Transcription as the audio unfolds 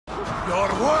Your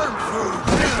worm food!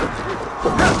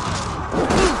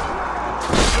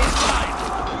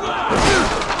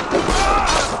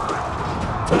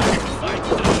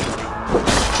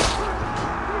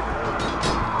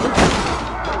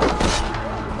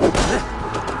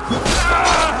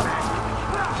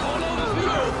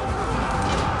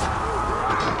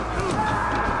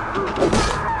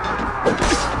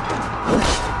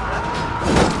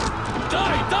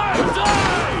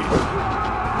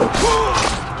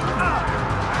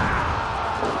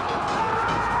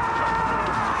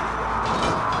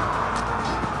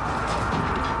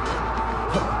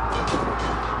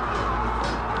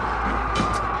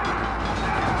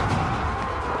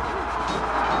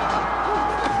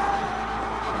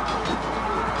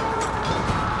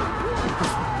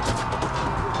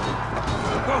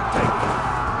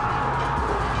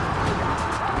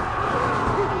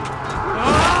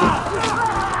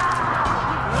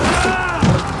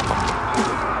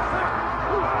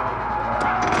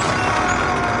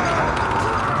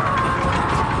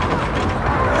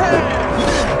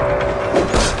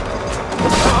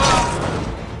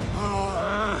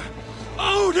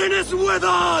 With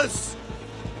us!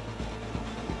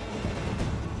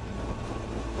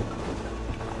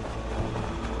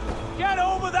 Get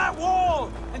over that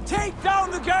wall and take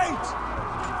down the gate!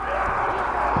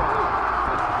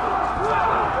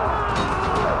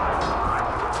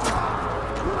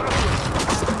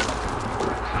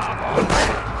 Come on,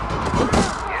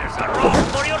 here's a rock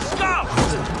for your scalp!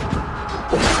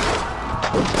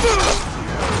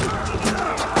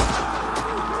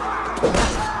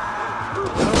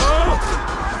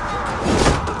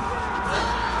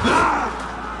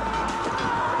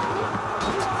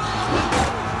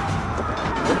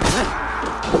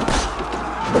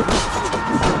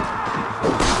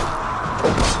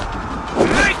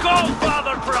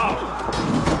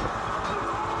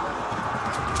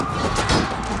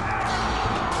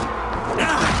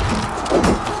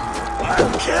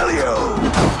 Kill you!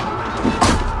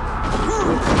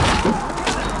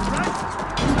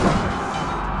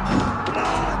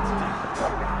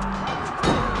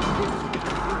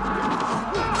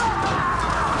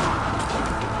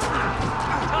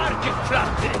 Target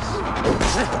practice!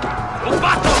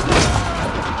 Battle!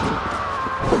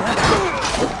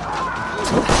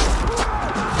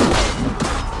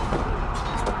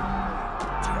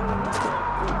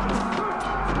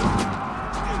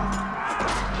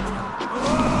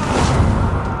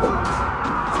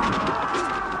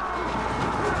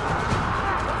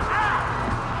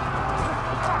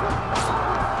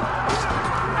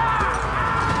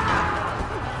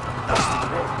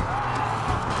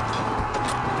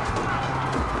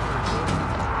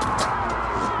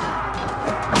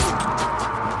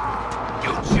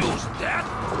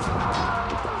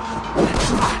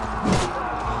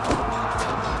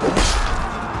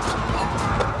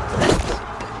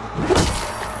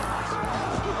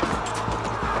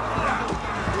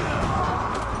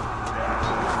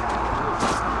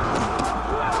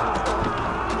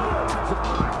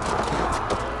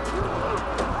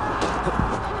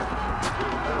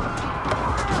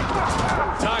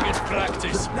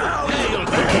 Practice. Now you'll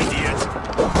be idiot.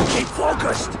 Keep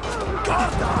focused.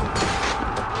 Guard down.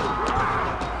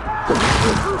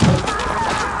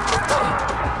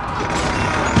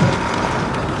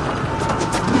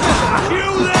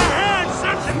 Hew their heads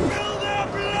and spill their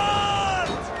blood.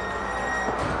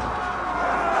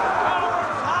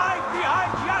 Cowards hide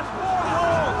behind yet more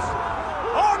walls.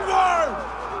 Onward!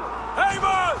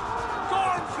 Hamer!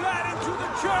 Gorn fled into the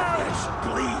church.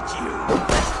 Bleed you.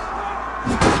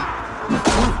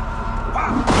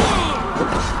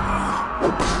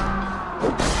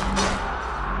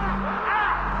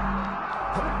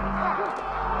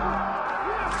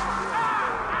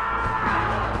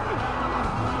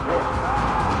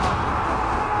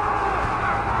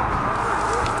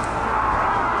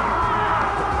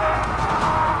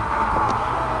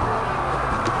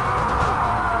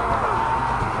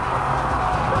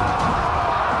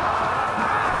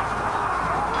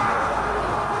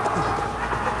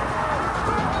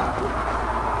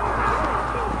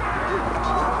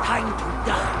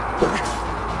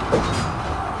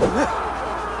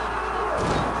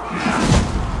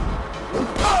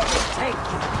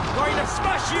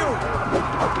 Smash you!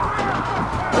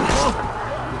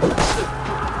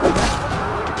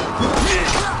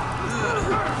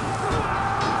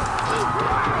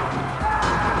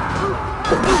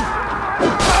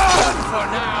 For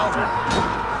now.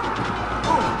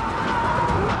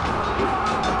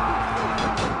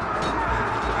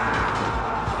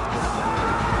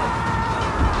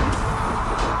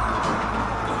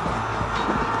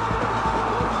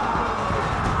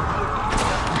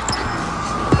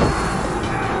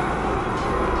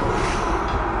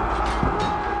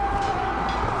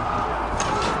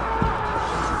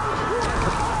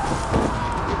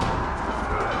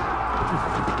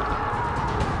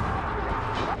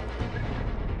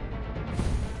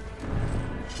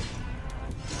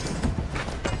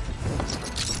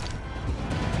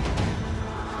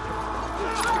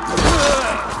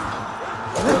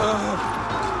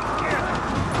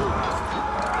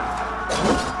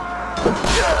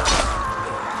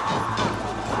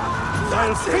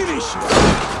 I'll finish you!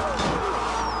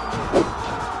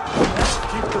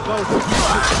 Keep the boat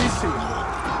busy.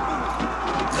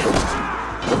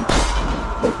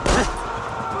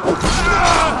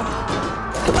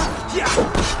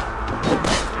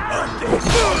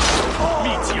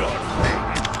 Meteor!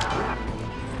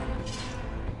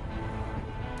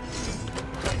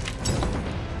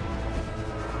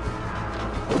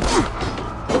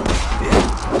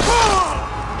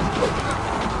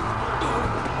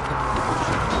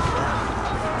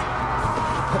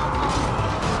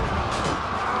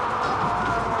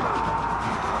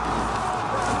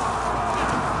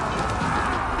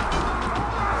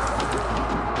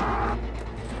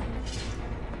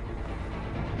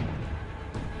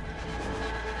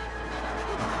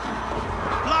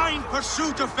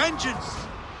 Pursuit of vengeance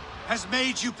has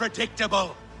made you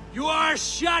predictable. You are a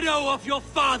shadow of your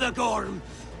father, Gorm.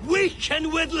 Weak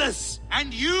and witless.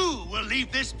 And you will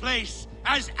leave this place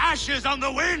as ashes on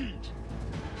the wind.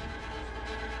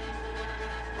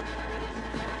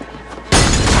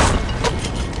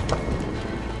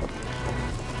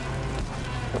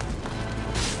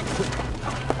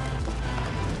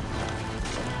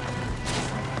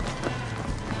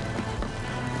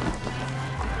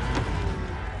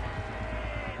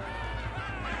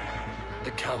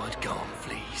 The coward Gorm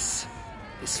flees.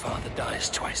 His father dies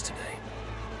twice today.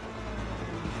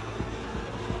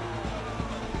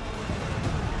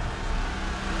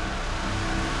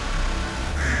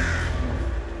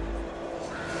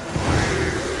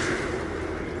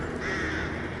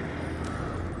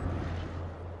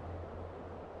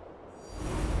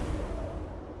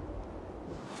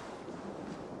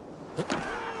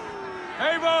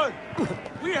 Eivor!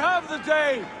 We have the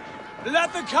day!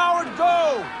 Let the coward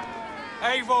go!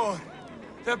 Eivor,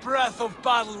 the breath of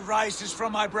battle rises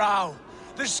from my brow.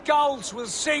 The scouts will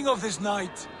sing of this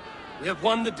night. We have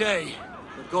won the day,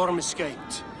 but Gorm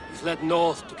escaped. He fled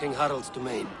north to King Harald's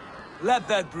domain. Let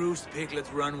that bruised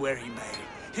piglet run where he may.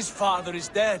 His father is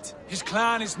dead. His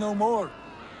clan is no more.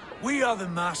 We are the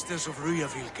masters of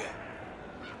Ryjavík.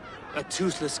 A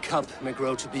toothless cub may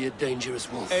grow to be a dangerous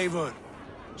wolf. Eivor,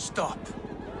 stop.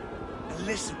 And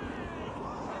listen.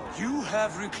 You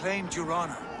have reclaimed your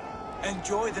honor.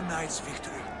 Enjoy the night's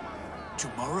victory.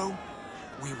 Tomorrow,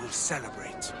 we will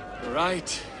celebrate.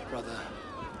 Right, brother.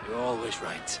 You're always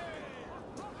right.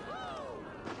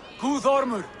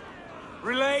 Guthormur,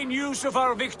 relay news of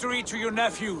our victory to your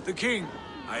nephew, the king.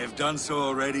 I have done so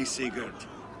already, Sigurd.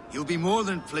 He'll be more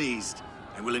than pleased,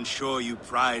 and will ensure you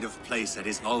pride of place at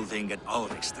his Althing at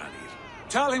Ulrichstadir.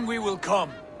 Tell him we will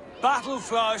come,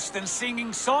 battle-flushed and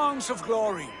singing songs of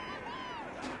glory.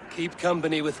 Keep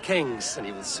company with kings, and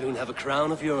you will soon have a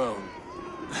crown of your own.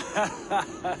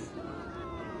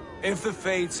 If the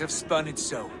fates have spun it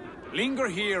so, linger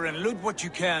here and loot what you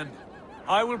can.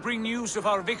 I will bring news of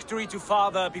our victory to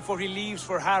father before he leaves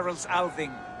for Harald's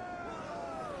Althing.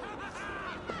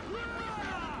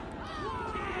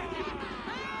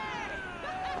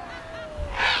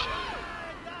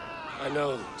 I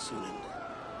know, Sunan.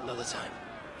 Another time.